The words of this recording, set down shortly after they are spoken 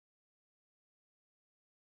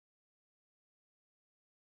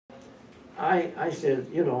I said,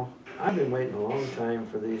 you know, I've been waiting a long time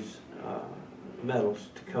for these medals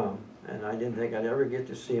to come, and I didn't think I'd ever get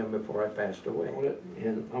to see them before I passed away.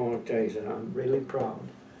 And I want to tell you that I'm really proud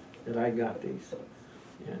that I got these.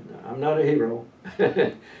 And I'm not a hero.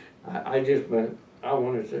 but I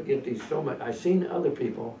wanted to get these so much. I've seen other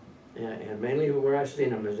people, and mainly where I've seen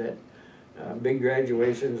them is at big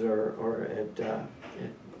graduations or at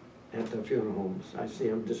the funeral homes. I see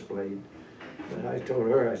them displayed. But I told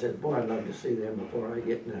her, I said, boy, I'd love to see them before I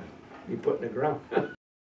get be put in the ground.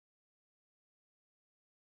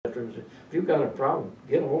 If you've got a problem,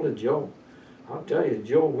 get a hold of Joe. I'll tell you,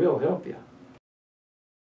 Joe will help you.